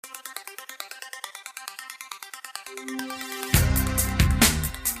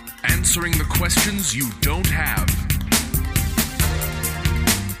Answering the questions you don't have.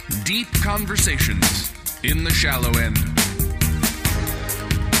 Deep conversations in the shallow end.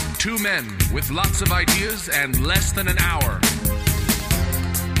 Two men with lots of ideas and less than an hour.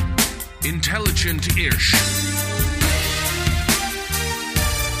 Intelligent-ish.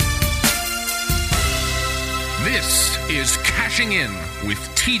 This is Cashing In with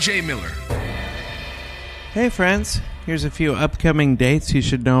TJ Miller. Hey friends, here's a few upcoming dates you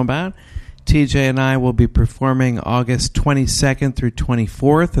should know about. TJ and I will be performing August 22nd through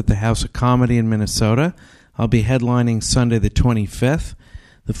 24th at the House of Comedy in Minnesota. I'll be headlining Sunday the 25th.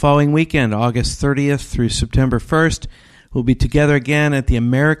 The following weekend, August 30th through September 1st, we'll be together again at the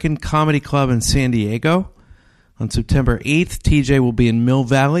American Comedy Club in San Diego. On September 8th, TJ will be in Mill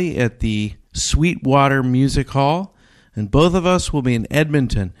Valley at the Sweetwater Music Hall. And both of us will be in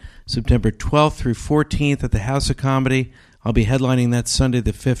Edmonton, September 12th through 14th at the House of Comedy. I'll be headlining that Sunday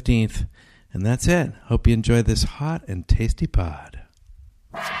the 15th. And that's it. Hope you enjoy this hot and tasty pod.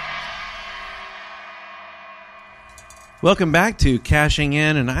 Welcome back to Cashing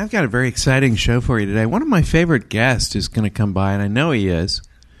In, and I've got a very exciting show for you today. One of my favorite guests is going to come by, and I know he is,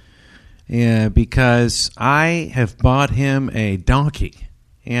 because I have bought him a donkey.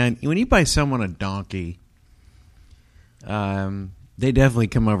 And when you buy someone a donkey, they definitely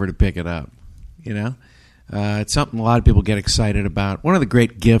come over to pick it up, you know? It's something a lot of people get excited about. One of the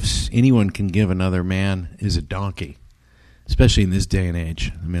great gifts anyone can give another man is a donkey, especially in this day and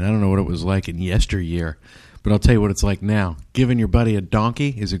age. I mean, I don't know what it was like in yesteryear, but I'll tell you what it's like now. Giving your buddy a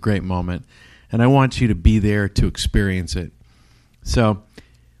donkey is a great moment, and I want you to be there to experience it. So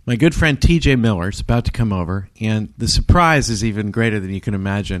my good friend TJ Miller is about to come over, and the surprise is even greater than you can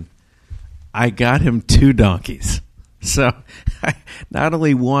imagine. I got him 2 donkeys. So, not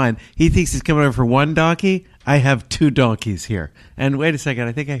only one, he thinks he's coming over for 1 donkey. I have 2 donkeys here. And wait a second,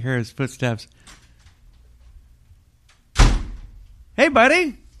 I think I hear his footsteps. Hey,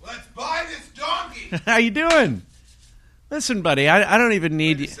 buddy. Let's buy this donkey. How you doing? Listen, buddy, I don't even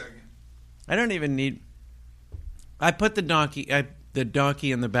need you. I don't even need. I put the donkey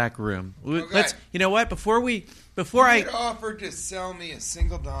in the back room. Okay. You know what? Before I offered to sell me a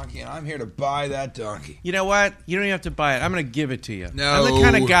single donkey, and I'm here to buy that donkey. You know what? You don't even have to buy it. I'm going to give it to you. No. I'm the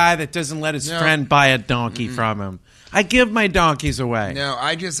kind of guy that doesn't let his friend buy a donkey from him. I give my donkeys away. No,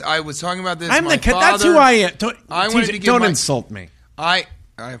 I was talking about this. That's who I am. Don't insult me. I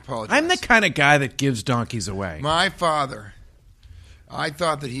apologize. I'm the kind of guy that gives donkeys away. My father, I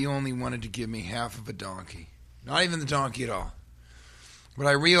thought that he only wanted to give me half of a donkey. Not even the donkey at all. But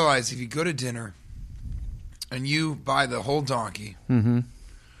I realized if you go to dinner and you buy the whole donkey, and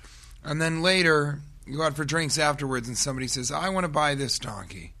then later you go out for drinks afterwards and somebody says, I want to buy this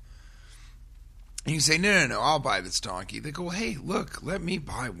donkey. And you say, no, I'll buy this donkey. They go, hey, look, let me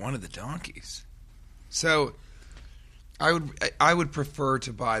buy one of the donkeys. So I would prefer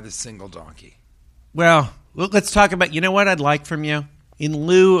to buy the single donkey. Well, let's talk about, you know what I'd like from you? In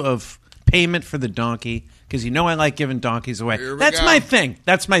lieu of payment for the donkey, because you know I like giving donkeys away. That's my thing.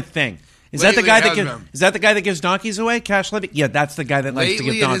 Is that the guy that gives donkeys away? Cash Levy? Yeah, that's the guy that likes to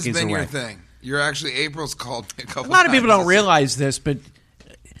give donkeys away. Lately it has been your thing. You're actually, April's called me a couple times. A lot of people don't realize this, but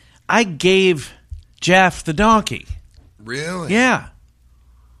I gave Jeff the donkey. Really? Yeah.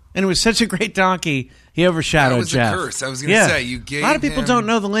 And it was such a great donkey, he overshadowed Jeff. That was a curse. I was going to say, you gave a lot of people don't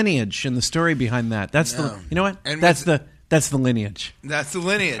know the lineage and the story behind that. You know what? And that's the lineage. That's the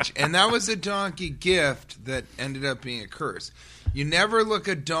lineage. And that was a donkey gift that ended up being a curse. You never look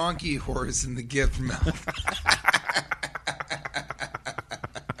a donkey horse in the gift mouth.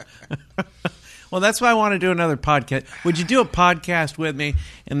 Well, that's why I want to do another podcast. Would you do a podcast with me,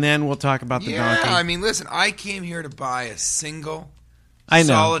 and then we'll talk about the donkey? Yeah, I mean, listen, I came here to buy a single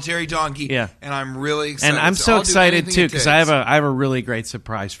solitary donkey, and I'm really excited. And I'm so excited, too, because I have a really great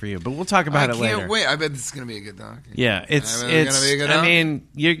surprise for you. But we'll talk about it later. I can't wait. I bet this is going to be a good donkey. Yeah, it's going to be a good donkey. I mean,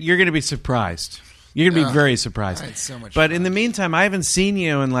 you're going to be surprised. You're going to be very surprised. It's so much but fun. In the meantime, I haven't seen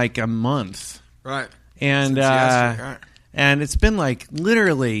you in like a month. Right. And and it's been like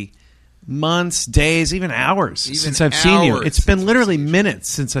literally months, days, even hours since I've seen you. It's been literally minutes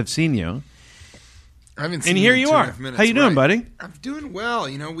since I've seen you. I haven't seen and here you are. Minutes, how you doing, buddy? I'm doing well.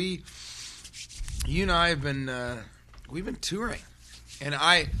 You know, you and I have been we've been touring, and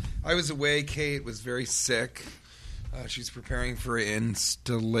I was away. Kate was very sick. She's preparing for an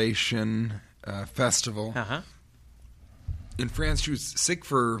installation festival in France. She was sick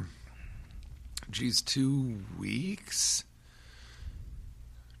for 2 weeks.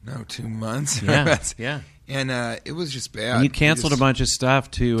 No, 2 months. Yeah. And it was just bad. And you canceled a bunch of stuff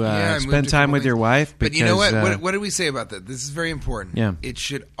to spend time with your wife. But you know what? What did we say about that? This is very important. Yeah. It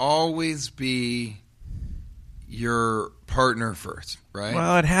should always be your partner first, right?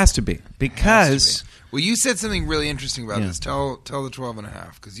 Well, it has to be. Because... Well, you said something really interesting about this. Tell the 12 and a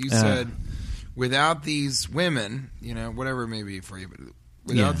half. Because you said, without these women, whatever it may be for you, but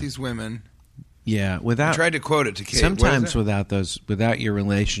without these women... Yeah, without... I tried to quote it to Kate. Sometimes without your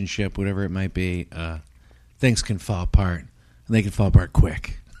relationship, whatever it might be... things can fall apart, and they can fall apart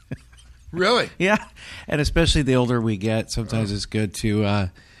quick. Really? Yeah, and especially the older we get, sometimes it's good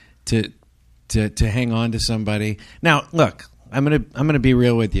to hang on to somebody. Now, look, I'm gonna be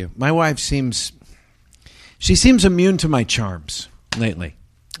real with you. My wife seems immune to my charms lately.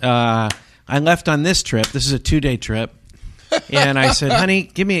 I left on this trip. This is a 2-day trip, and I said, "Honey,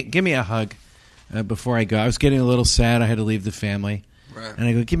 give me a hug before I go." I was getting a little sad. I had to leave the family, right. And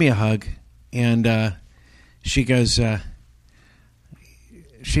I go, "Give me a hug," and she goes, I'm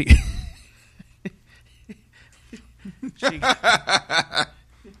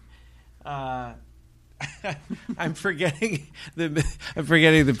forgetting the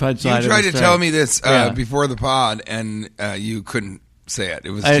punchline. You tried to tell me this before the pod, and you couldn't say it.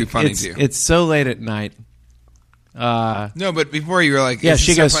 It was too funny to you. It's so late at night. No, but before you were like,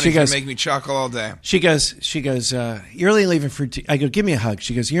 she goes, make me chuckle all day. She goes, you're only leaving for I go, give me a hug.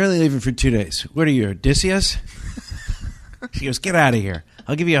 She goes, you're only leaving for 2 days. What are you, Odysseus? She goes, get out of here.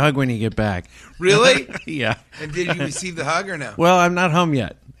 I'll give you a hug when you get back. Really? Yeah. And did you receive the hug or no? Well, I'm not home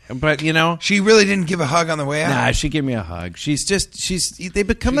yet. But, She really didn't give a hug on the way out? Nah, she gave me a hug. They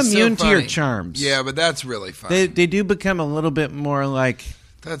become immune to your charms. Yeah, but that's really funny. They do become a little bit more like...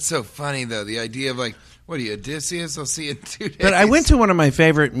 That's so funny, though. The idea of like, what are you, Odysseus? I'll see you in 2 days. But I went to one of my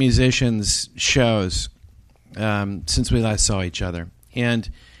favorite musicians' shows since we last saw each other. And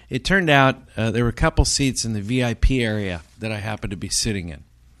it turned out there were a couple seats in the VIP area that I happened to be sitting in.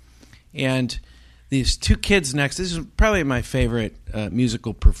 And these 2 kids next, this is probably my favorite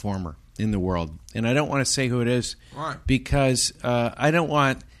musical performer in the world. And I don't want to say who it is. Why? Because I don't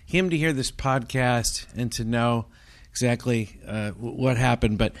want him to hear this podcast and to know exactly what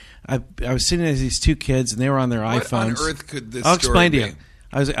happened. But I was sitting with these 2 kids, and they were on their iPhones. What on earth could this I'll story explain be? to you.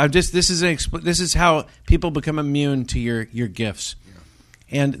 This is how people become immune to your gifts. Yeah.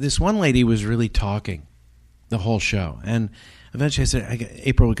 And this one lady was really talking the whole show. And eventually I said,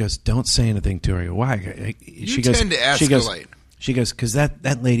 April goes, don't say anything to her. I go, why? You tend to escalate. She goes, because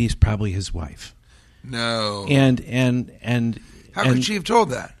that lady's probably his wife. No. And how could she have told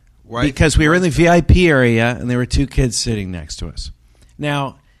that? Wife? Because we were in the VIP area, and there were 2 kids sitting next to us.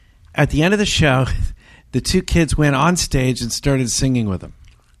 Now, at the end of the show, the 2 kids went on stage and started singing with him.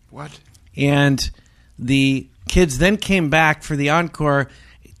 What? And the kids then came back for the encore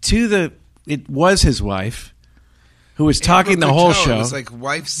it was his wife, who was talking the whole show. It was like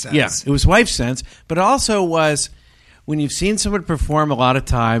wife sense. Yeah, it was wife sense. But it also was, when you've seen someone perform a lot of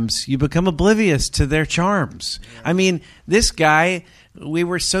times, you become oblivious to their charms. Yeah. I mean, this guy, we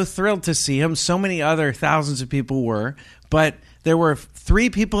were so thrilled to see him. So many other thousands of people were. But there were 3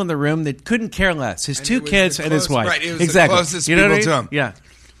 people in the room that couldn't care less. His 2 kids and his wife. Right, it was exactly. the closest people to him. Yeah.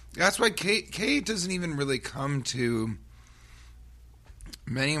 That's why Kate doesn't even really come to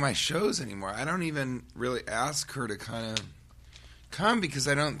many of my shows anymore. I don't even really ask her to kind of come because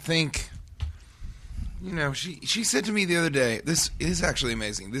I don't think, she said to me the other day, this is actually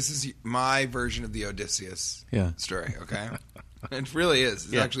amazing. This is my version of the Odysseus story, okay? It really is.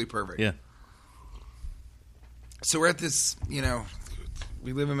 It's actually perfect. Yeah. So we're at this,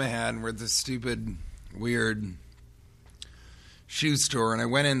 we live in Manhattan. We're at this stupid, weird shoe store, and I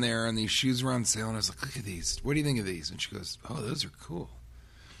went in there, and these shoes were on sale, and I was like, look at these. What do you think of these? And she goes, oh, those are cool.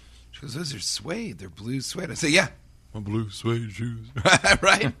 She goes, those are suede. They're blue suede. I say, yeah. My blue suede shoes.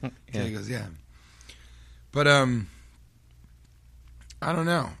 Right? Yeah. He goes, yeah. But, I don't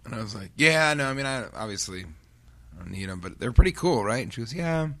know. And I was like, yeah, no, I mean, I don't need them, but they're pretty cool, right? And she goes,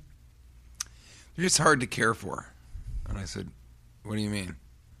 yeah. They're just hard to care for. And I said, what do you mean?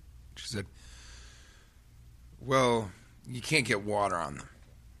 She said, well, you can't get water on them.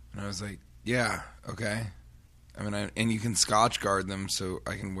 And I was like, yeah, okay. I mean, and you can Scotch guard them so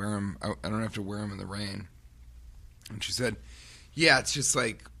I can wear them. I don't have to wear them in the rain. And she said, yeah, it's just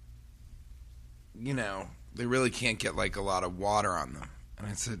like, they really can't get like a lot of water on them. And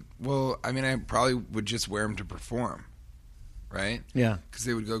I said, well, I mean, I probably would just wear them to perform, right? Yeah. Because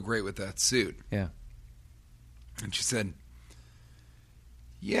they would go great with that suit. Yeah. And she said,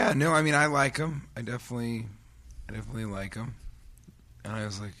 yeah, no, I mean, I like them. I definitely like them. And I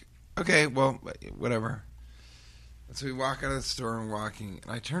was like, okay, well, whatever. And so we walk out of the store and walking,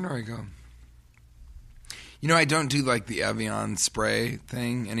 and I turn to her and I go, You know, I don't do like the Evian spray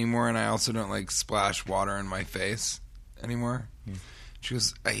thing anymore, and I also don't like splash water in my face anymore. She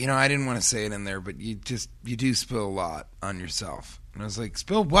goes, you know, I didn't want to say it in there, but you do spill a lot on yourself. And I was like,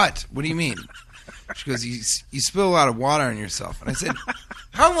 spill what? What do you mean? She goes, you spill a lot of water on yourself. And I said,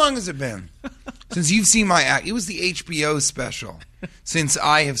 how long has it been since you've seen my act? It was the HBO special. Since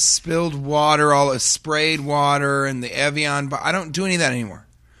I have spilled water, sprayed water, and the Evian, but I don't do any of that anymore.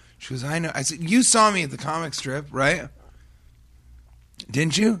 She goes, I know. I said, you saw me at the comic strip, right?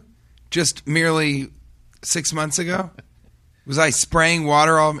 Didn't you? Just merely 6 months ago? Was I spraying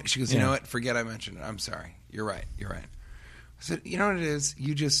water all? She goes, you know what? Forget I mentioned it. I'm sorry. You're right. I said, you know what it is?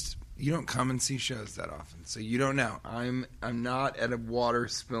 You don't come and see shows that often, so you don't know. I'm not at a water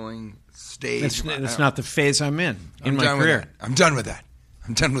spilling stage. That's not the phase I'm in my career. I'm done with that.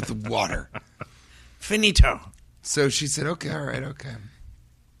 I'm done with the water. Finito. So she said, okay, all right, okay.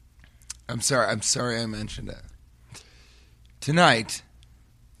 I'm sorry I mentioned it. Tonight,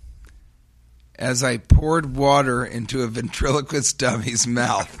 as I poured water into a ventriloquist dummy's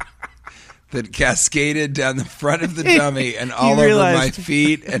mouth that cascaded down the front of the dummy and all over my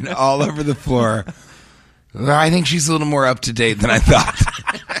feet and all over the floor, I think she's a little more up to date than I thought.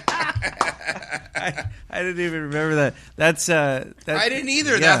 I didn't even remember that. That's I didn't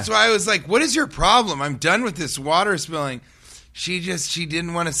either. Yeah. That's why I was like, what is your problem? I'm done with this water spilling. She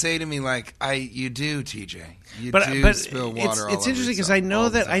didn't want to say to me like, you do, TJ. You do spill water all over. It's interesting because I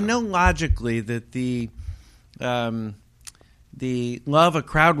know logically that the love a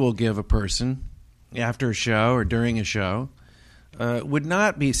crowd will give a person after a show or during a show would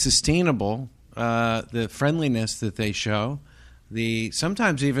not be sustainable. The friendliness that they show,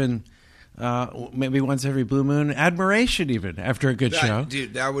 sometimes even maybe once every blue moon, admiration even after a good show.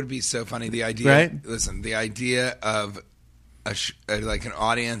 Dude, that would be so funny. The idea, right? Listen, the idea of like an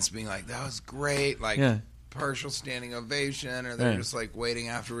audience being like, that was great, like partial standing ovation, or they're just like waiting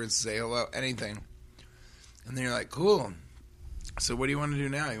afterwards to say hello, anything. And then you're like, cool. So what do you want to do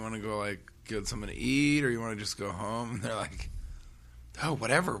now? You want to go like get something to eat, or you want to just go home? And they're like, oh,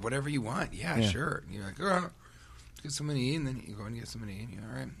 whatever you want. Yeah. Sure. And you're like, oh, let's get something to eat, and then you go and get something to eat.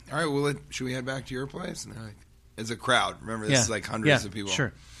 All right. Well, should we head back to your place? And they're like, it's a crowd. Remember, this is like hundreds of people.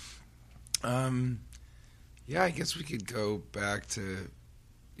 Sure. Yeah, I guess we could go back to,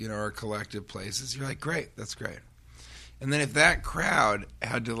 our collective places. You're like, great, that's great. And then if that crowd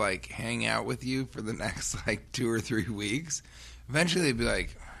had to like hang out with you for the next like 2 or 3 weeks, eventually they'd be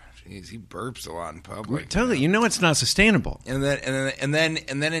like, geez, he burps a lot in public. Totally, it's not sustainable. And then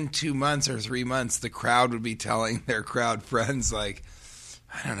in 2 months or 3 months, the crowd would be telling their crowd friends like,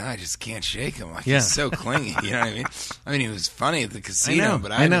 I don't know, I just can't shake him. Like he's so clingy. You know what I mean? I mean, he was funny at the casino,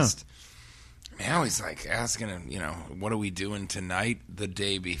 but I know. Now he's like asking him, what are we doing tonight the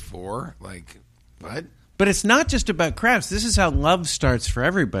day before? Like, what? But it's not just about crowds. This is how love starts for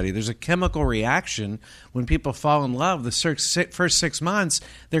everybody. There's a chemical reaction when people fall in love. The first 6 months,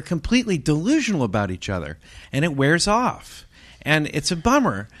 they're completely delusional about each other, and it wears off. And it's a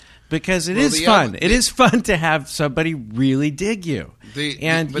bummer because it is fun. It is fun to have somebody really dig you.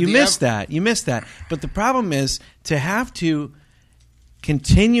 You miss that. You miss that. But the problem is to have to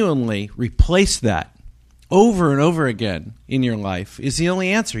continually replace that over and over again in your life is the only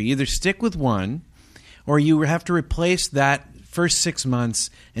answer. You either stick with one, or you have to replace that first 6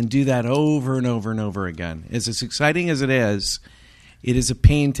 months and do that over and over and over again. As exciting as it is a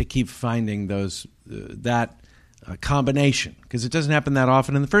pain to keep finding that combination because it doesn't happen that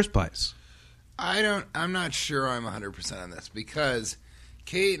often in the first place. I'm not sure I'm 100% on this because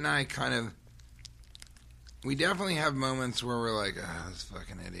Kate and I we definitely have moments where we're like, this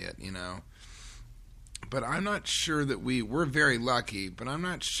fucking idiot, But I'm not sure that we're very lucky, but I'm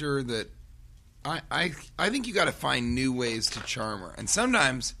not sure that I think you got to find new ways to charm her. And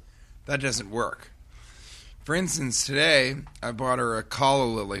sometimes that doesn't work. For instance, today I bought her a calla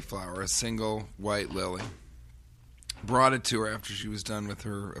lily flower, a single white lily. Brought it to her after she was done with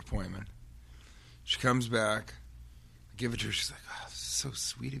her appointment. She comes back, I give it to her, she's like, oh, this is so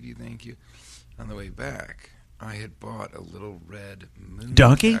sweet of you, thank you. On the way back, I had bought a little red moon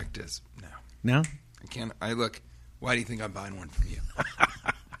donkey cactus. No? I can't. Look, why do you think I'm buying one from you?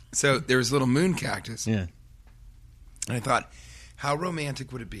 So there was a little moon cactus. Yeah. And I thought, how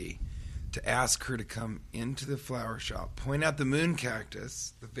romantic would it be to ask her to come into the flower shop, point out the moon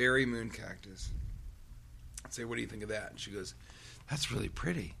cactus, the very moon cactus, and say, what do you think of that? And she goes, that's really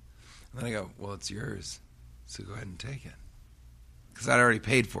pretty. And then I go, well, it's yours, so go ahead and take it. Because I'd already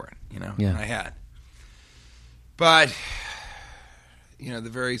paid for it, Yeah. And I had. But, the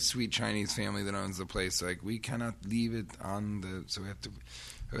very sweet Chinese family that owns the place, like, we cannot leave it on so we have to,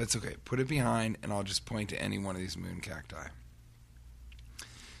 That's okay. Put it behind, and I'll just point to any one of these moon cacti.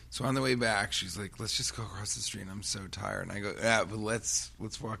 So on the way back, she's like, let's just go across the street. I'm so tired. And I go, yeah, but let's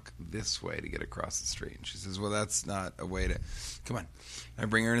walk this way to get across the street. And she says, well, that's not a way to... Come on. And I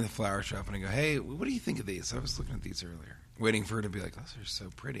bring her into the flower shop, and I go, hey, what do you think of these? I was looking at these earlier, waiting for her to be like, those are so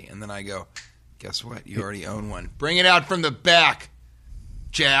pretty. And then I go, guess what? You already own one. Bring it out from the back,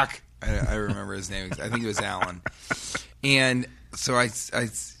 Jack. I remember his name. I think it was Alan. And so I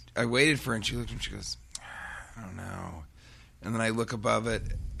waited for her, and she looked, and she goes, I don't know. And then I look above it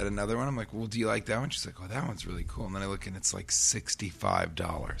at another one. I'm like, well, do you like that one? She's like, oh, that one's really cool. And then I look, and it's like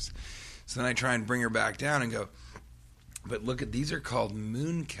 $65. So then I try and bring her back down and go, but look at, these are called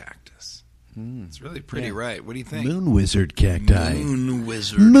moon cactus. It's really pretty, right? What do you think? Moon wizard cacti. Moon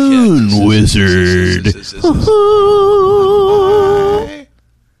wizard. Moon cactus. wizard.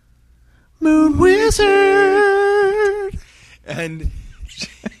 Moon wizard. And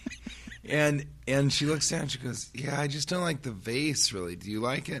she looks down and she goes, yeah, I just don't like the vase, really. Do you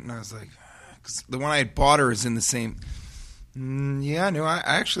like it? And I was like, 'cause the one I had bought her is in the same. Yeah, no, I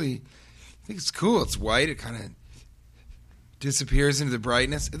actually think it's cool. It's white. It kind of disappears into the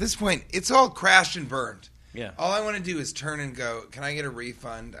brightness. At this point, it's all crashed and burned. Yeah. All I want to do is turn and go, can I get a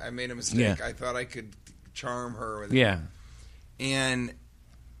refund? I made a mistake. Yeah. I thought I could charm her with it. Yeah. And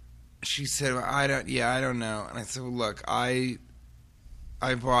she said, well, I don't know. And I said, well, look, I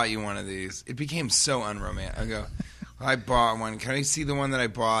bought you one of these. It became so unromantic. I go, I bought one. Can I see the one that I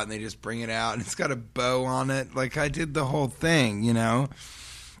bought? And they just bring it out, and it's got a bow on it. Like, I did the whole thing, you know?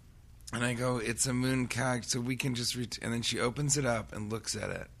 And I go, it's a moon cactus, so we can just... And then she opens it up and looks at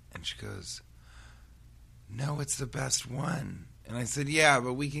it, and she goes, no, it's the best one. And I said, yeah,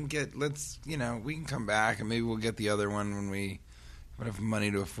 but we can get... we can come back, and maybe we'll get the other one when we don't have money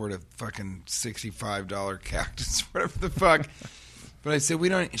to afford a fucking $65 cactus, whatever the fuck... But I said, we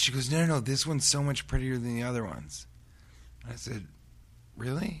don't... She goes, no, this one's so much prettier than the other ones. And I said,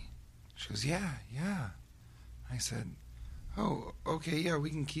 really? She goes, yeah. I said, oh, okay, yeah, we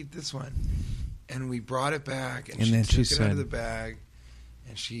can keep this one. And we brought it back, and then she she took it out of said- the bag,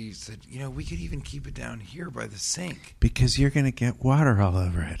 and she said, we could even keep it down here by the sink. Because you're going to get water all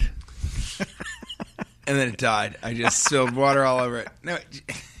over it. And then it died. I just spilled water all over it. No,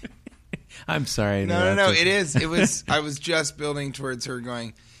 I'm sorry. No. It is. It was. I was just building towards her,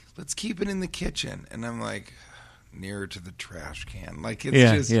 going, "Let's keep it in the kitchen," and I'm like, nearer to the trash can. Like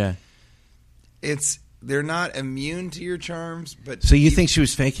it's It's. They're not immune to your charms, but So you think she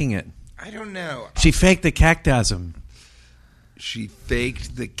was faking it? I don't know. She faked the cactasm. She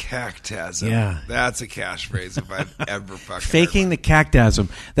faked the cactasm. Yeah. That's a catchphrase if I've ever fucking Faking heard the cactasm.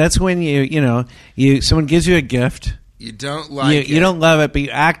 That's when someone gives you a gift. You don't like it. You don't love it, but you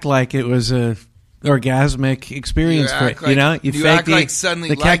act like it was a orgasmic experience You for act it. like, You you fake act the, like suddenly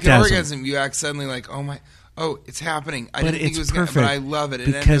the like an cactasm. orgasm. You act suddenly like, it's happening. I didn't think it's it was perfect but I love it.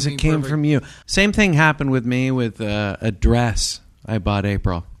 because ended it up came being perfect. from you. Same thing happened with me with a dress I bought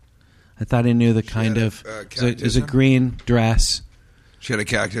April. I thought I knew the kind had of a it was a cactasm? green dress. She had a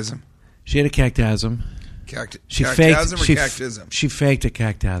cactasm. She had a cactasm. She Cactasm faked. or cactism? She faked a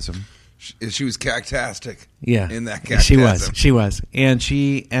cactasm. She was cactastic. Yeah, in that cactasm. She was,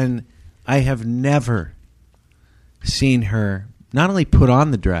 and I have never seen her not only put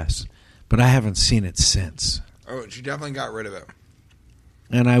on the dress, but I haven't seen it since. Oh, she definitely got rid of it.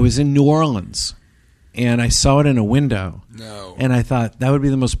 And I was in New Orleans, and I saw it in a window. No. And I thought that would be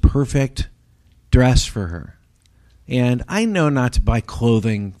the most perfect dress for her. And I know not to buy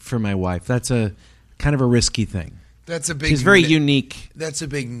clothing for my wife. That's a kind of a risky thing. That's a big. She's very unique. That's a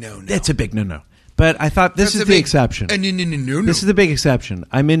big no-no. That's a big no-no. But I thought this is the exception. No. This is the big exception.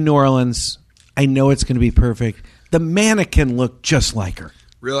 I'm in New Orleans. I know it's going to be perfect. The mannequin looked just like her.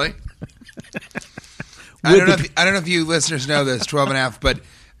 Really? I don't know if you listeners know this, 12 and a half, but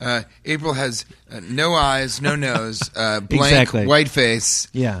April has no eyes, no nose, blank Exactly. white face.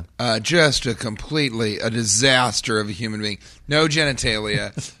 Yeah. Just a disaster of a human being. No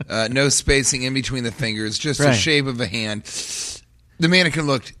genitalia, no spacing in between the fingers, just the Right. shape of a hand. The mannequin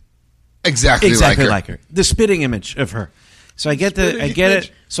looked exactly like her. The spitting image of her. So I get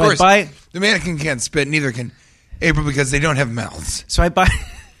it. So Of course, I buy. The mannequin can't spit, neither can April because they don't have mouths. So I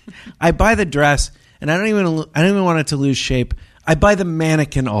buy the dress, and I don't even want it to lose shape. I buy the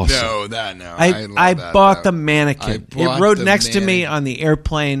mannequin also. No. I bought the mannequin. It rode next to me on the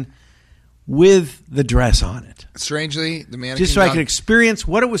airplane with the dress on it. Strangely, the mannequin Just so I could experience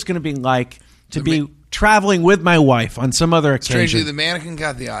what it was going to be like to be traveling with my wife on some other occasion. Strangely, the mannequin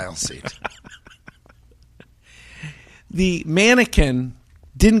got the aisle seat. The mannequin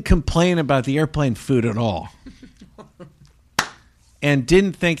didn't complain about the airplane food at all. and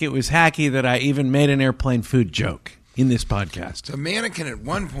didn't think it was hacky that I even made an airplane food joke in this podcast. The mannequin at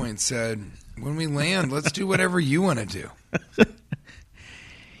one point said, when we land, let's do whatever you want to do.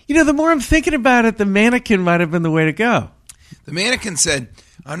 You know, the more I'm thinking about it, the mannequin might have been the way to go. The mannequin said,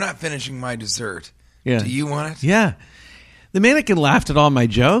 I'm not finishing my dessert. Yeah. Do you want it? Yeah. The mannequin laughed at all my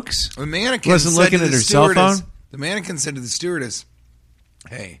jokes. The mannequin wasn't said looking to at the her cell stewardess, phone. The mannequin said to the stewardess,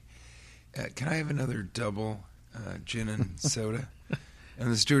 hey, can I have another double gin and soda?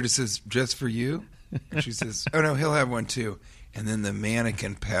 And the stewardess says, just for you? And she says, oh, no, he'll have one too. And then the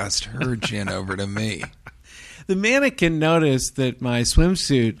mannequin passed her gin over to me. The mannequin noticed that my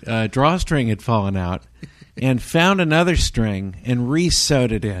swimsuit drawstring had fallen out and found another string and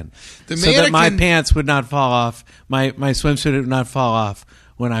re-sewed it in so that my pants would not fall off, my swimsuit would not fall off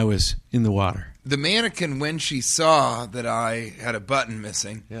when I was in the water. The mannequin, when she saw that I had a button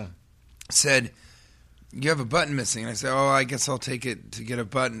missing, said, you have a button missing. And I said, oh, I guess I'll take it to get a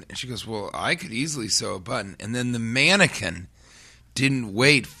button. And she goes, well, I could easily sew a button. And then the mannequin didn't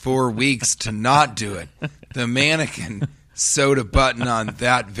wait 4 weeks to not do it. The mannequin sewed a button on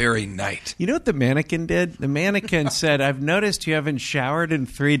that very night. You know what the mannequin did? The mannequin said, I've noticed you haven't showered in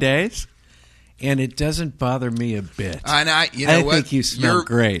 3 days, and it doesn't bother me a bit. And I think you smell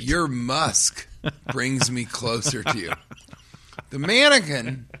great. Your musk brings me closer to you. The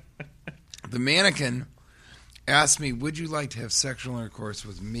mannequin asked me, would you like to have sexual intercourse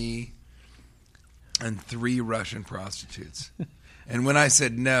with me and 3 Russian prostitutes? And when I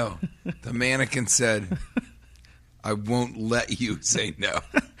said no, the mannequin said, I won't let you say no.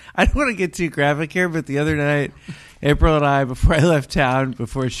 I don't want to get too graphic here, but the other night, April and I, before I left town,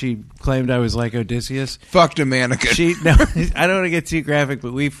 before she claimed I was like Odysseus, fucked a mannequin. No, I don't want to get too graphic,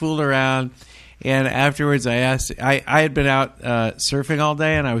 but we fooled around. And afterwards, I asked, I had been out surfing all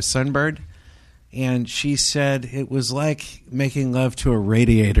day and I was sunburned. And she said it was like making love to a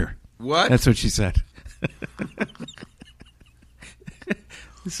radiator. What? That's what she said.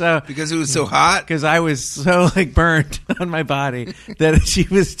 So because it was so hot? Because I was so burned on my body that she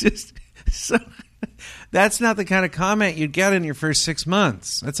was just so. That's not the kind of comment you'd get in your first 6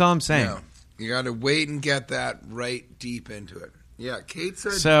 months. That's all I'm saying. No, you got to wait and get that right deep into it. Yeah, Kate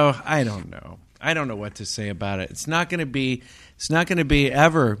said. So I don't know. I don't know what to say about it. It's not going to be. It's not going to be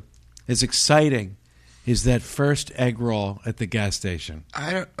ever as exciting as that first egg roll at the gas station.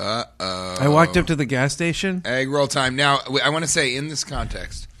 I walked up to the gas station. Egg roll time. Now, I want to say in this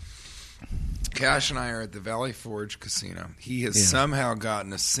context, Cash and I are at the Valley Forge Casino. He has somehow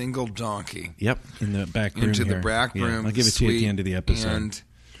gotten a single donkey. Yep, in the back room. Into here. the back room. I'll give it to you at the end of the episode. And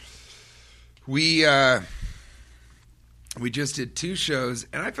we just did 2 shows,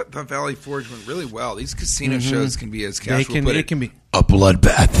 and I thought Valley Forge went really well. These casino shows can be as casual. It can be a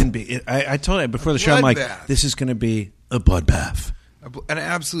bloodbath. I told you before the show, I'm like, this is going to be a bloodbath. An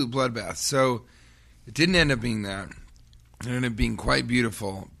absolute bloodbath. So it didn't end up being that. It ended up being quite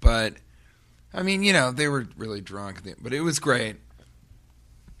beautiful. But, I mean, they were really drunk. But it was great.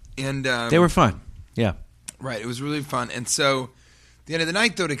 And they were fun. Yeah. Right. It was really fun. And so at the end of the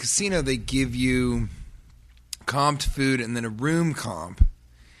night, though, at a casino, they give you comped food and then a room comp.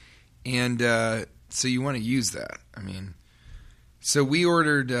 And so you want to use that. I mean, so we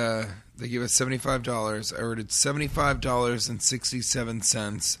ordered, they gave us $75. I ordered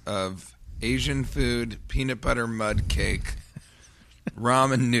 $75.67 of Asian food, peanut butter mud cake,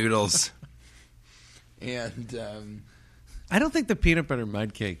 ramen noodles, and I don't think the peanut butter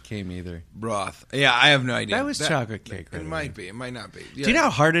mud cake came either. Broth. Yeah, I have no idea. That was chocolate cake. It might be. It might not be. Yeah. Do you know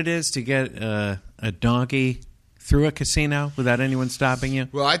how hard it is to get a donkey through a casino without anyone stopping you?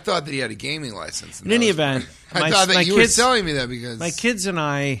 Well, I thought that he had a gaming license. In any event, I thought that you were telling me that because my kids and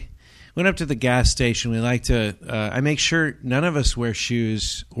I went up to the gas station. We like to. I make sure none of us wear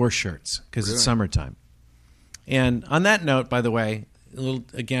shoes or shirts because it's summertime. And on that note, by the way,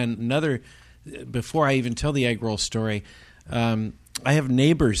 another. Before I even tell the egg roll story, I have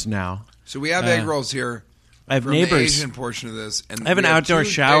neighbors now. So we have egg rolls here. I have from neighbors. The Asian portion of this, and I have an outdoor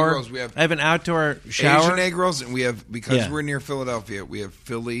shower. I have an outdoor shower. Asian egg rolls, and we have we're near Philadelphia. We have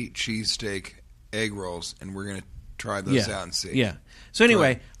Philly cheesesteak egg rolls, and we're going to try those out and see. Yeah. So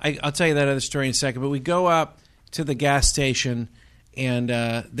anyway, I'll tell you that other story in a second. But we go up to the gas station, and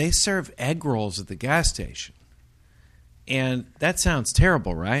they serve egg rolls at the gas station, and that sounds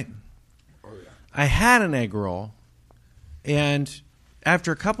terrible, right? Oh yeah. I had an egg roll, and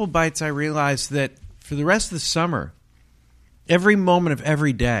after a couple bites, I realized that for the rest of the summer, every moment of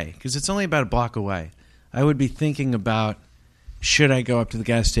every day, because it's only about a block away, I would be thinking about, should I go up to the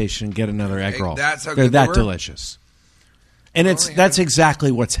gas station and get another egg roll? That's how They're good that they were? Delicious. And that's exactly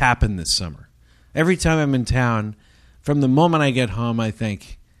what's happened this summer. Every time I'm in town, from the moment I get home, I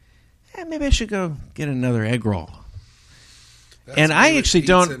think, maybe I should go get another egg roll. And I actually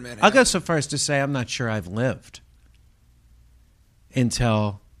don't. I'll go so far as to say I'm not sure I've lived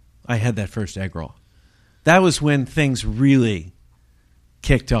until I had that first egg roll. That was when things really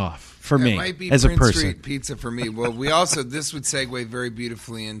kicked off for me might be as Prince a person. Street pizza for me. Well, we also this would segue very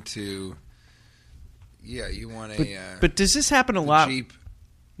beautifully into. Yeah, you want but does this happen a lot? Jeep.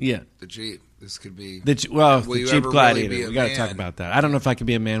 Yeah, the Jeep. This could be the Jeep Gladiator. Really we got to talk about that. I don't know if I can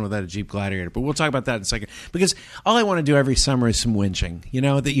be a man without a Jeep Gladiator, but we'll talk about that in a second. Because all I want to do every summer is some winching. You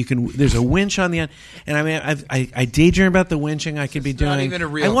know that you can. There's a winch on the end, and I mean, I daydream about the winching I could be doing. Not even a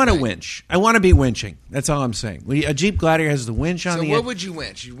real I want to thing. winch. I want to be winching. That's all I'm saying. A Jeep Gladiator has the winch on the end. So what would you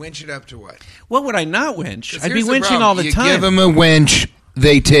winch? You winch it up to what? What would I not winch? 'Cause I'd be here's the winching problem. all the You time. give them a winch,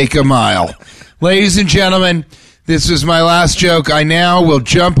 they take a mile. Ladies and gentlemen, this is my last joke. I now will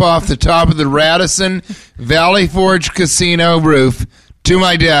jump off the top of the Radisson Valley Forge Casino roof to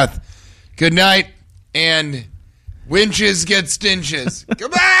my death. Good night, and winches get stinches.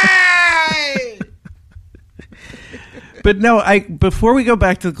 Goodbye! But no, before we go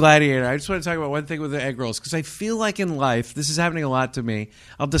back to the Gladiator, I just want to talk about one thing with the egg rolls, because I feel like in life, this is happening a lot to me.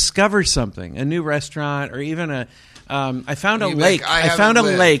 I'll discover something, a new restaurant, or even I found a lake. I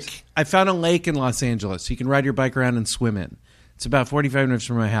found a lake in Los Angeles. You can ride your bike around and swim in. It's about 45 minutes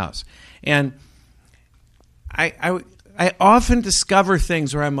from my house. And I often discover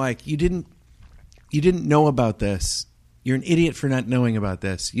things where I'm like, you didn't know about this. You're an idiot for not knowing about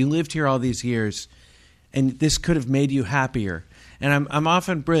this. You lived here all these years, and this could have made you happier. And I'm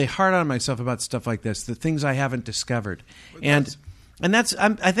often really hard on myself about stuff like this, the things I haven't discovered. I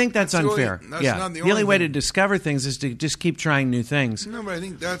think that's unfair. Not the only way to discover things is to just keep trying new things. No, but I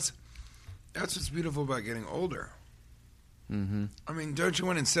think that's what's beautiful about getting older. Mm-hmm. I mean, don't you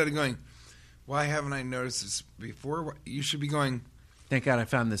want, instead of going, why haven't I noticed this before? You should be going, thank God I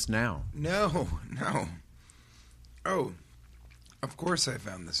found this now. No. Oh, of course I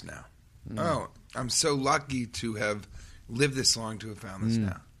found this now. Mm. Oh, I'm so lucky to have lived this long to have found this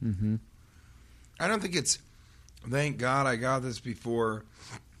now. Mm-hmm. I don't think it's, thank God I got this before.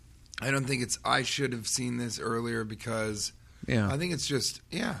 I don't think it's, I should have seen this earlier, because I think it's just,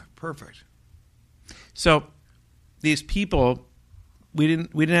 perfect. So these people, we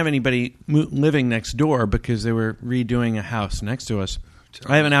didn't have anybody living next door because they were redoing a house next to us.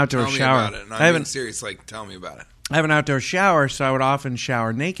 I have an outdoor shower. Tell me about it. I'm being serious. Like, tell me about it. I have an outdoor shower, so I would often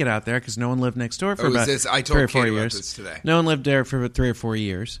shower naked out there because no one lived next door for about 3 or 4 years. I told Kate about this today. No one lived there for about 3 or 4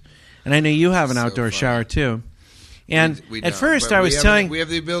 years. And I know you have an outdoor shower too. And we at first I was telling... We have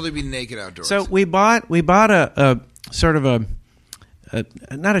the ability to be naked outdoors. So we bought a sort of a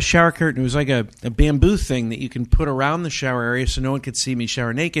not a shower curtain. It was like a bamboo thing that you can put around the shower area so no one could see me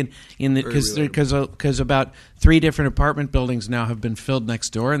shower naked. Because about 3 different apartment buildings now have been filled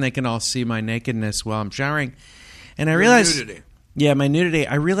next door, and they can all see my nakedness while I'm showering. And I realized, nudity. Yeah, my nudity.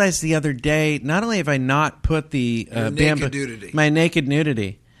 I realized the other day, not only have I not put the my naked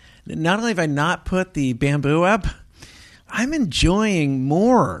nudity, not only have I not put the bamboo up, I'm enjoying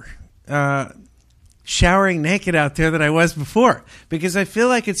more showering naked out there than I was before, because I feel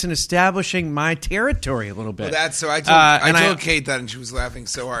like it's establishing my territory a little bit. Well, I told Kate that, and she was laughing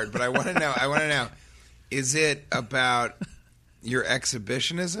so hard. But I want to know, is it about your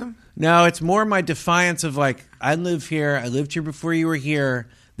exhibitionism? No, it's more my defiance of, like, I live here. I lived here before you were here.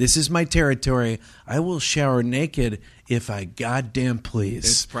 This is my territory. I will shower naked if I goddamn please.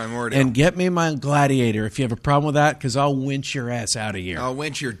 It's primordial. And get me my Gladiator if you have a problem with that, because I'll winch your ass out of here. I'll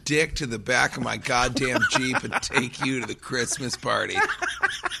winch your dick to the back of my goddamn Jeep and take you to the Christmas party.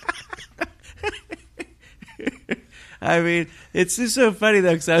 I mean, it's just so funny,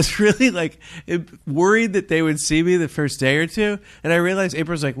 though, because I was really, worried that they would see me the first day or two. And I realized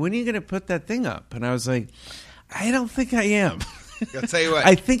April's like, when are you going to put that thing up? And I was like, I don't think I am. I'll tell you what.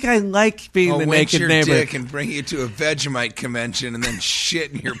 I think I like being the naked neighbor. I'll winch your dick and bring you to a Vegemite convention and then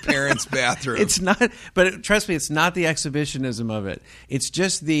shit in your parents' bathroom. It's not, but trust me, it's not the exhibitionism of it. It's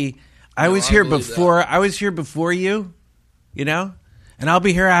just I was here before you, and I'll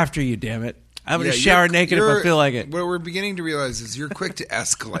be here after you, damn it. I'm going to shower naked if I feel like it. What we're beginning to realize is you're quick to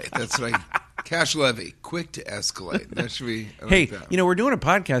escalate. That's what Cash Levy, quick to escalate. That should be. Hey, we're doing a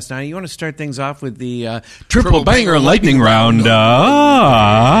podcast now. You want to start things off with the Triple Banger Lightning Round. Triple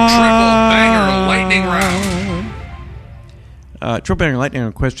Banger Lightning Round. Triple Banger Lightning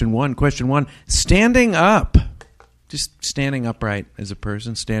Round. Question one. Standing up. Just standing upright as a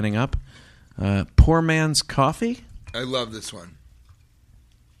person. Standing up. Poor man's coffee. I love this one.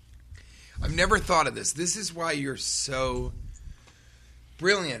 I've never thought of this. This is why you're so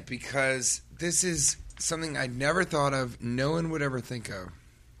brilliant, because this is something I'd never thought of, no one would ever think of.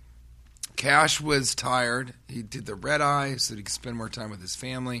 Cash was tired. He did the red eye so that he could spend more time with his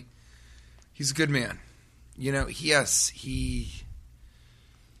family. He's a good man. You know, yes, he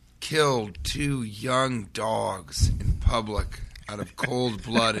killed 2 young dogs in public out of cold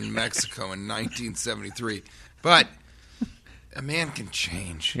blood in Mexico in 1973. But a man can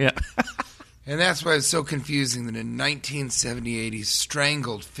change. Yeah. And that's why it's so confusing that in 1978 he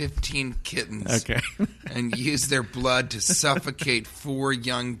strangled 15 kittens and used their blood to suffocate 4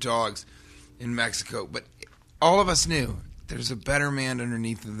 young dogs in Mexico. But all of us knew there's a better man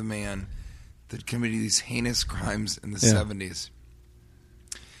underneath of the man that committed these heinous crimes in the 70s.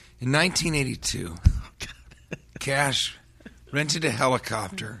 In 1982, Cash rented a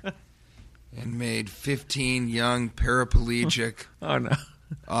helicopter and made 15 young paraplegic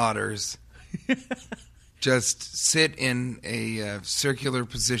otters just sit in a circular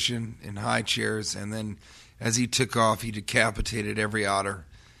position in high chairs, and then as he took off, he decapitated every otter.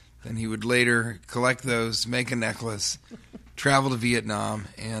 Then he would later collect those, make a necklace, travel to Vietnam,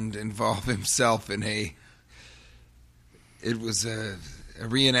 and involve himself in a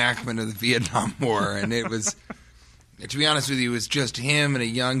reenactment of the Vietnam War. And it was, to be honest with you, it was just him and a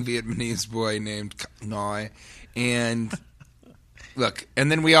young Vietnamese boy named Noi. And look,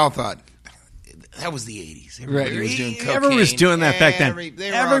 and then we all thought, that was the 80s. Everybody was doing cocaine. Everyone was doing that back then.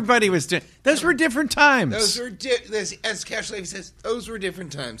 Everybody was doing. Those were different times. Those were, as Cash Levy says, those were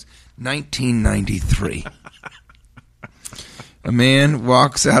different times. 1993. A man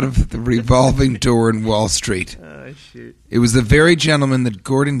walks out of the revolving door in Wall Street. Oh, shoot. It was the very gentleman that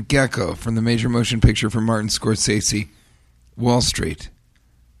Gordon Gekko from the major motion picture from Martin Scorsese, Wall Street,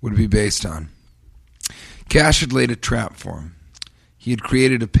 would be based on. Cash had laid a trap for him. He had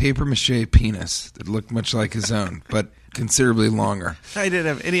created a papier-mâché penis that looked much like his own, but considerably longer. I didn't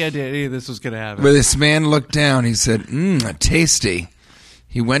have any idea any of this was going to happen. When this man looked down, he said, tasty.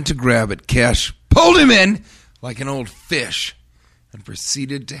 He went to grab it. Cash pulled him in like an old fish and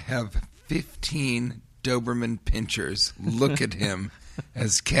proceeded to have 15 Doberman pinchers look at him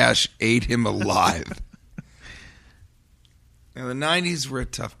as Cash ate him alive. Now, the 90s were a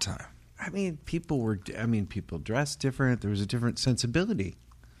tough time. I mean, people dressed different. There was a different sensibility.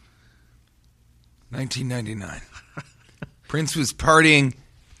 1999. Prince was partying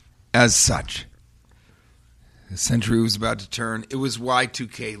as such. The century was about to turn. It was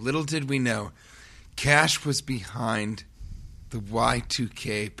Y2K. Little did we know, Cash was behind the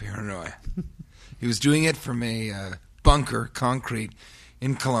Y2K paranoia. He was doing it from a bunker, concrete,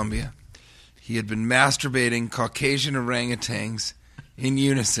 in Colombia. He had been masturbating Caucasian orangutans in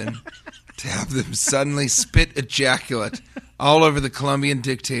unison to have them suddenly spit ejaculate all over the Colombian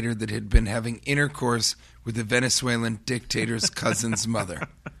dictator that had been having intercourse with the Venezuelan dictator's cousin's mother.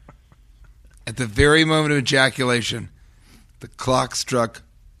 At the very moment of ejaculation, the clock struck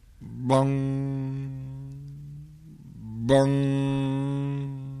bong, bong.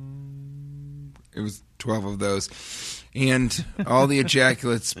 It was 12 of those. And all the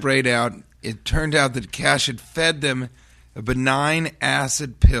ejaculate sprayed out. It turned out that Cash had fed them a benign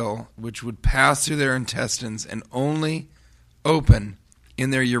acid pill which would pass through their intestines and only open in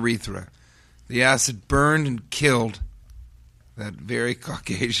their urethra. The acid burned and killed that very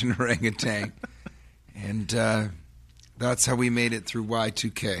Caucasian orangutan. And that's how we made it through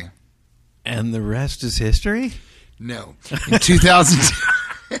Y2K. And the rest is history? No. In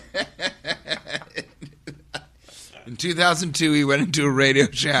 2002, in 2002, he went into a Radio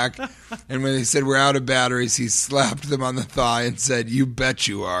Shack, and when they said, we're out of batteries, he slapped them on the thigh and said, you bet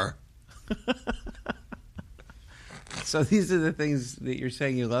you are. So these are the things that you're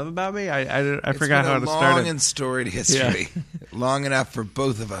saying you love about me? I forgot how to start it. It's been a long and storied history. Yeah. Long enough for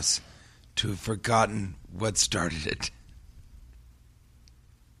both of us to have forgotten what started it.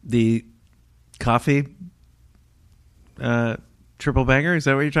 The coffee triple banger? Is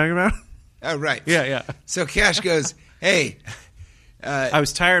that what you're talking about? Oh, right. Yeah. So Cash goes, hey. I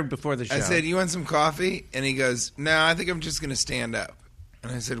was tired before the show. I said, you want some coffee? And he goes, no, I think I'm just going to stand up.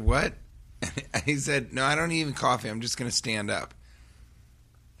 And I said, what? And he said, no, I don't need even coffee. I'm just going to stand up.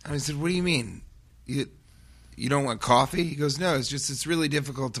 And I said, what do you mean? You don't want coffee? He goes, no, it's really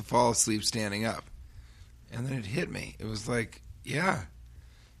difficult to fall asleep standing up. And then it hit me. It was like, yeah.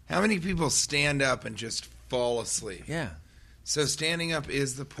 How many people stand up and just fall asleep? Yeah. So standing up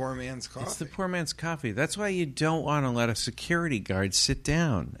is the poor man's coffee. It's the poor man's coffee. That's why you don't want to let a security guard sit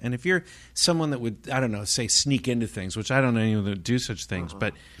down. And if you're someone that would, I don't know, say sneak into things, which I don't know anyone that would do such things,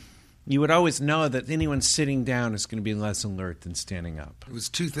 but you would always know that anyone sitting down is going to be less alert than standing up. It was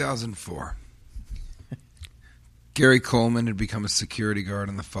 2004. Gary Coleman had become a security guard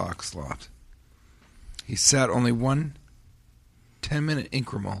in the Fox lot. He set only one 10-minute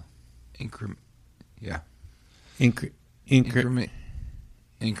incremental. A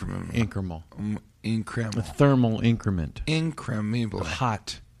thermal increment. Incremental. A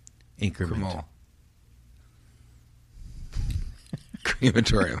hot increment.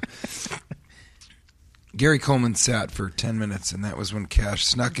 Crematorium. Gary Coleman sat for 10 minutes, and that was when Cash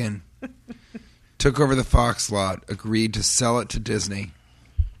snuck in, took over the Fox lot, agreed to sell it to Disney,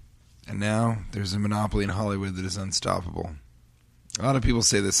 and now there's a monopoly in Hollywood that is unstoppable. A lot of people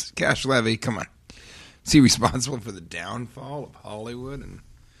say this. Cash Levy, come on. Is he responsible for the downfall of Hollywood and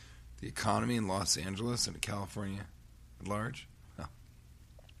the economy in Los Angeles and California at large? No.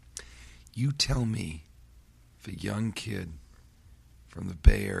 You tell me if a young kid from the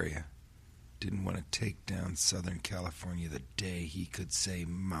Bay Area didn't want to take down Southern California the day he could say,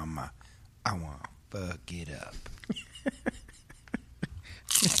 Mama, I want to fuck it up.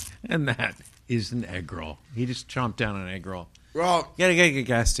 And that is an egg roll. He just chomped down an egg roll. Well, You gotta get a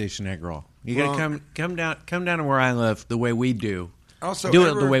gas station egg roll. You gotta come down to where I live the way we do. Also, do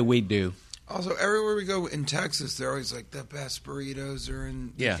it the way we do. Also, everywhere we go in Texas, they're always like, the best burritos are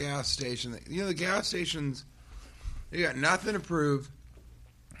in the gas station. You know, the gas stations, they got nothing to prove,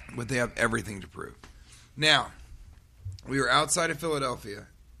 but they have everything to prove. Now, we were outside of Philadelphia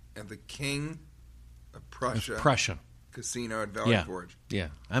at the King of Prussia casino at Valley Forge. Yeah,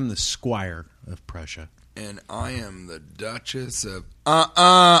 I'm the squire of Prussia. And I am the Duchess of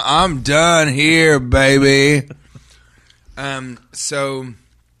I'm done here, baby. So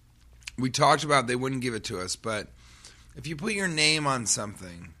we talked about they wouldn't give it to us, but if you put your name on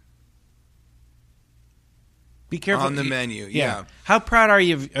something, be careful on the menu. Yeah. How proud are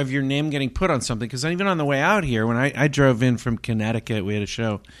you of your name getting put on something? Because even on the way out here, when I drove in from Connecticut, we had a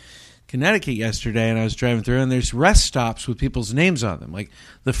show Connecticut yesterday, and I was driving through, and there's rest stops with people's names on them, like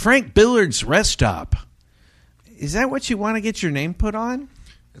the Frank Billard's rest stop. Is that what you want to get your name put on?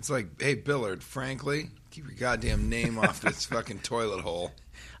 It's like, hey, Billard, frankly, keep your goddamn name off this fucking toilet hole.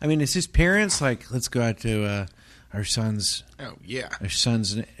 I mean, is his parents like, let's go out to our son's? Oh, yeah. Our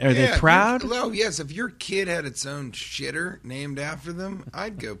son's, are they proud? Oh, yes. If your kid had its own shitter named after them,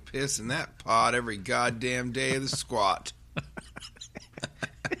 I'd go piss in that pot every goddamn day of the squat.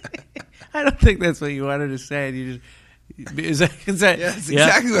 I don't think that's what you wanted to say. You just, is that yeah, that's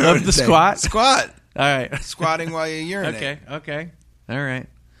exactly what I wanted to say. Squat? Squat. All right. Squatting while you urinate. Okay. All right.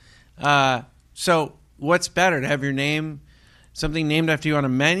 So what's better, to have your name, something named after you on a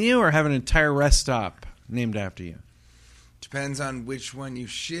menu, or have an entire rest stop named after you? Depends on which one you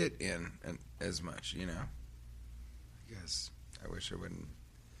shit in as much, you know. I guess I wish I wouldn't have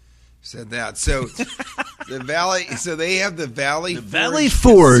said that. So they have the Valley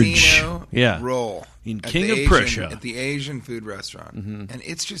Forge casino roll in King of Prussia at the Asian food restaurant, and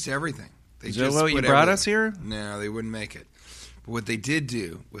it's just everything. Is that what you brought us here? No, they wouldn't make it. But what they did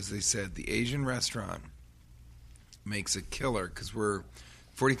do was they said the Asian restaurant makes a killer, because we're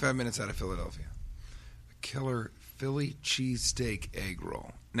 45 minutes out of Philadelphia, a killer Philly cheesesteak egg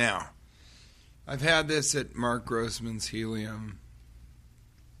roll. Now, I've had this at Mark Grossman's Helium.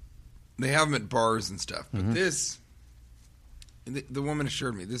 They have them at bars and stuff. But this, the woman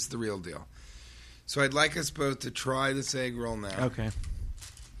assured me, this is the real deal. So I'd like us both to try this egg roll now. Okay.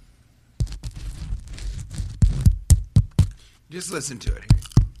 Just listen to it here.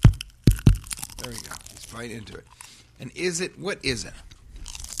 There we go. Just bite into it. And what is it?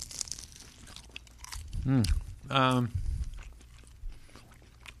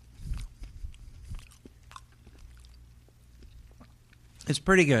 It's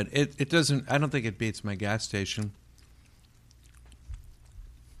pretty good. It doesn't, I don't think it beats my gas station.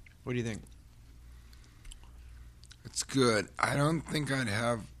 What do you think? It's good. I don't think I'd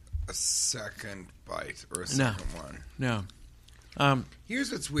have a second bite or a second one. No.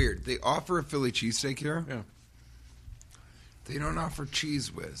 Here's what's weird. They offer a Philly cheesesteak here. Yeah. They don't offer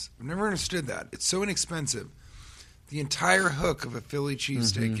Cheese Whiz. I've never understood that. It's so inexpensive. The entire hook of a Philly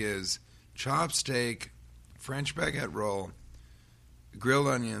cheesesteak is chopped steak, French baguette roll, grilled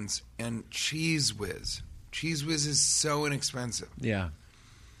onions, and Cheese Whiz. Cheese Whiz is so inexpensive. Yeah.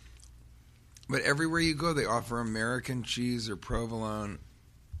 But everywhere you go, they offer American cheese or provolone.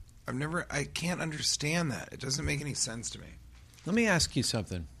 I can't understand that. It doesn't make any sense to me. Let me ask you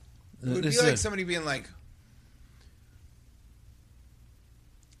something. It would be like somebody being like,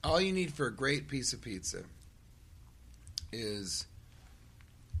 all you need for a great piece of pizza is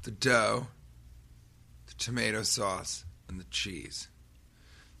the dough, the tomato sauce, and the cheese.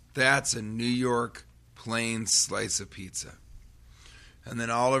 That's a New York plain slice of pizza. And then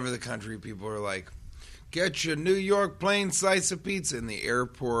all over the country, people are like, Get your New York plain slice of pizza in the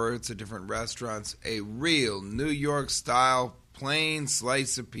airports at different restaurants. A real New York style plain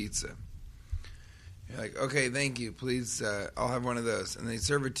slice of pizza. You're like, okay, thank you. Please, I'll have one of those. And they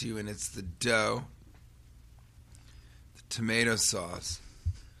serve it to you, and it's the dough, the tomato sauce,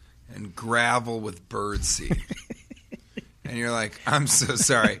 and gravel with birdseed. And you're like, I'm so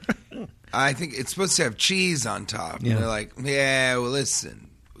sorry. I think it's supposed to have cheese on top. Yeah. And they're like, yeah, well, listen.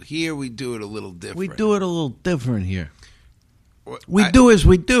 Here we do it a little different. We do it a little different here. We do as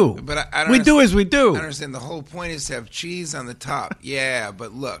we do. But I don't we do as we do. I understand the whole point is to have cheese on the top. Yeah,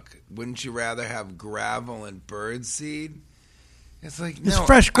 but look, wouldn't you rather have gravel and birdseed? It's like It's no,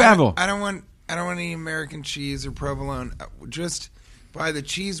 fresh gravel. I don't want any American cheese or provolone. Just buy the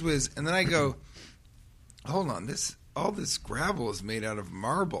Cheese Whiz. And then I go, hold on, all this gravel is made out of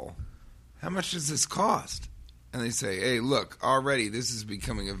marble. How much does this cost? And they say, hey, look, already this is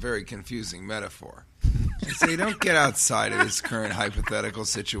becoming a very confusing metaphor. I say, don't get outside of this current hypothetical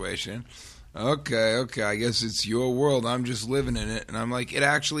situation. Okay, I guess it's your world. I'm just living in it. And I'm like, it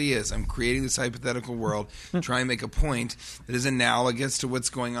actually is. I'm creating this hypothetical world, trying to make a point that is analogous to what's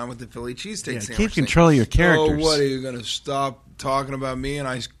going on with the Philly cheesesteak sandwich. Keep control of your characters. Oh, what, are you going to stop talking about me and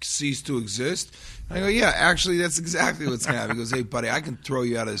I cease to exist? I go, yeah, actually, that's exactly what's going to happen. He goes, hey, buddy, I can throw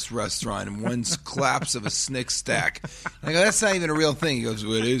you out of this restaurant in one collapse of a snick stack. I go, that's not even a real thing. He goes,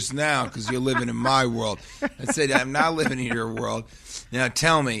 well, it is now because you're living in my world. I said, I'm not living in your world. Now,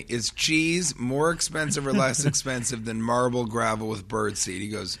 tell me, is cheese more expensive or less expensive than marble gravel with birdseed? He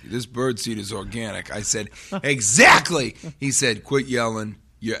goes, this birdseed is organic. I said, exactly. He said, quit yelling.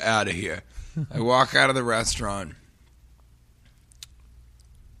 You're out of here. I walk out of the restaurant.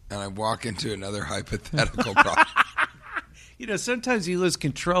 And I walk into another hypothetical problem. Sometimes you lose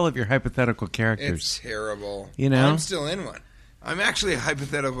control of your hypothetical characters. It's terrible. I'm still in one. I'm actually a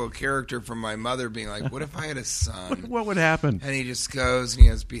hypothetical character from my mother being like, what if I had a son? What would happen? And he just goes and he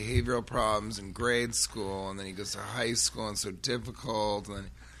has behavioral problems in grade school, and then he goes to high school and it's so difficult, and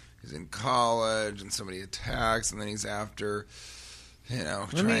then he's in college and somebody attacks, and then he's after...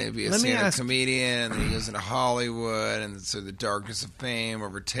 trying to be a stand-up comedian, and then he goes into Hollywood, and so the darkness of fame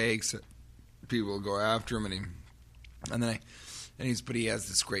overtakes it. People go after him, but he has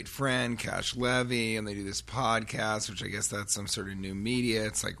this great friend, Cash Levy, and they do this podcast, which I guess that's some sort of new media.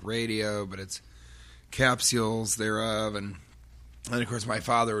 It's like radio, but it's capsules thereof, and of course my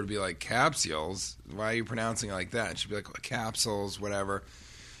father would be like, capsules? Why are you pronouncing it like that? And she'd be like, well, capsules, whatever.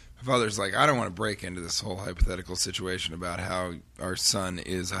 My father's like, I don't want to break into this whole hypothetical situation about how our son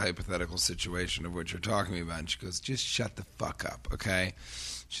is a hypothetical situation of what you're talking about. And she goes, just shut the fuck up, okay?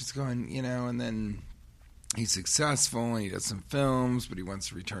 She's going, and then he's successful and he does some films, but he wants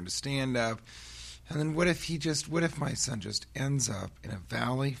to return to stand-up. And then what if my son just ends up in a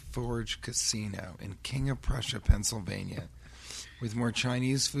Valley Forge casino in King of Prussia, Pennsylvania, with more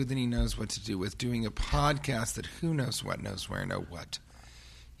Chinese food than he knows what to do with, doing a podcast that who knows what, knows where, know what.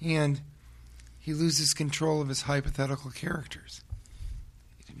 And he loses control of his hypothetical characters.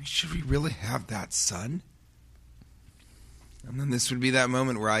 Should we really have that son? And then this would be that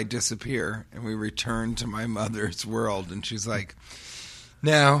moment where I disappear and we return to my mother's world, and she's like,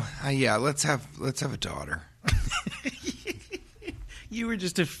 "No, let's have a daughter." You were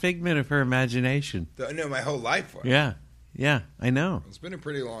just a figment of her imagination. No, my whole life was. Yeah, I know. It's been a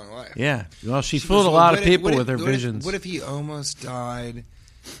pretty long life. Yeah, well, she fooled a lot of people with her visions. What if he almost died?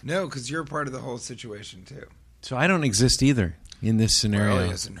 No, because you're part of the whole situation, too. So I don't exist either in this scenario. Well,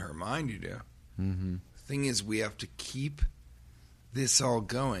 yes, in her mind you do. Mm-hmm. The thing is, we have to keep this all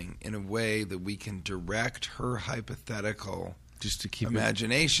going in a way that we can direct her hypothetical just to keep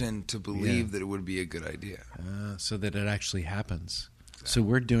imagination to believe that it would be a good idea. So that it actually happens. Exactly. So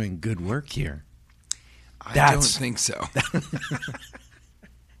we're doing good work here. I don't think so.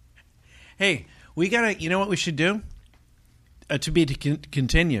 Hey, we got to, you know what we should do? To be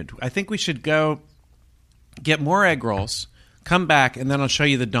continued. I think we should go get more egg rolls, come back, and then I'll show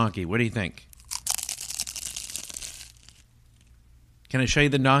you the donkey. What do you think? Can I show you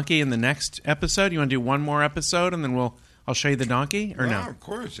the donkey in the next episode? You want to do one more episode, and then I'll show you the donkey, or no? Of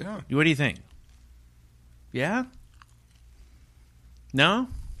course, yeah. What do you think? Yeah? No?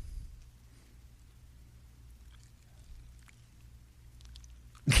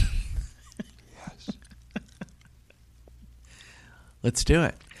 Let's do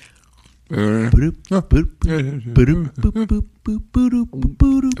it.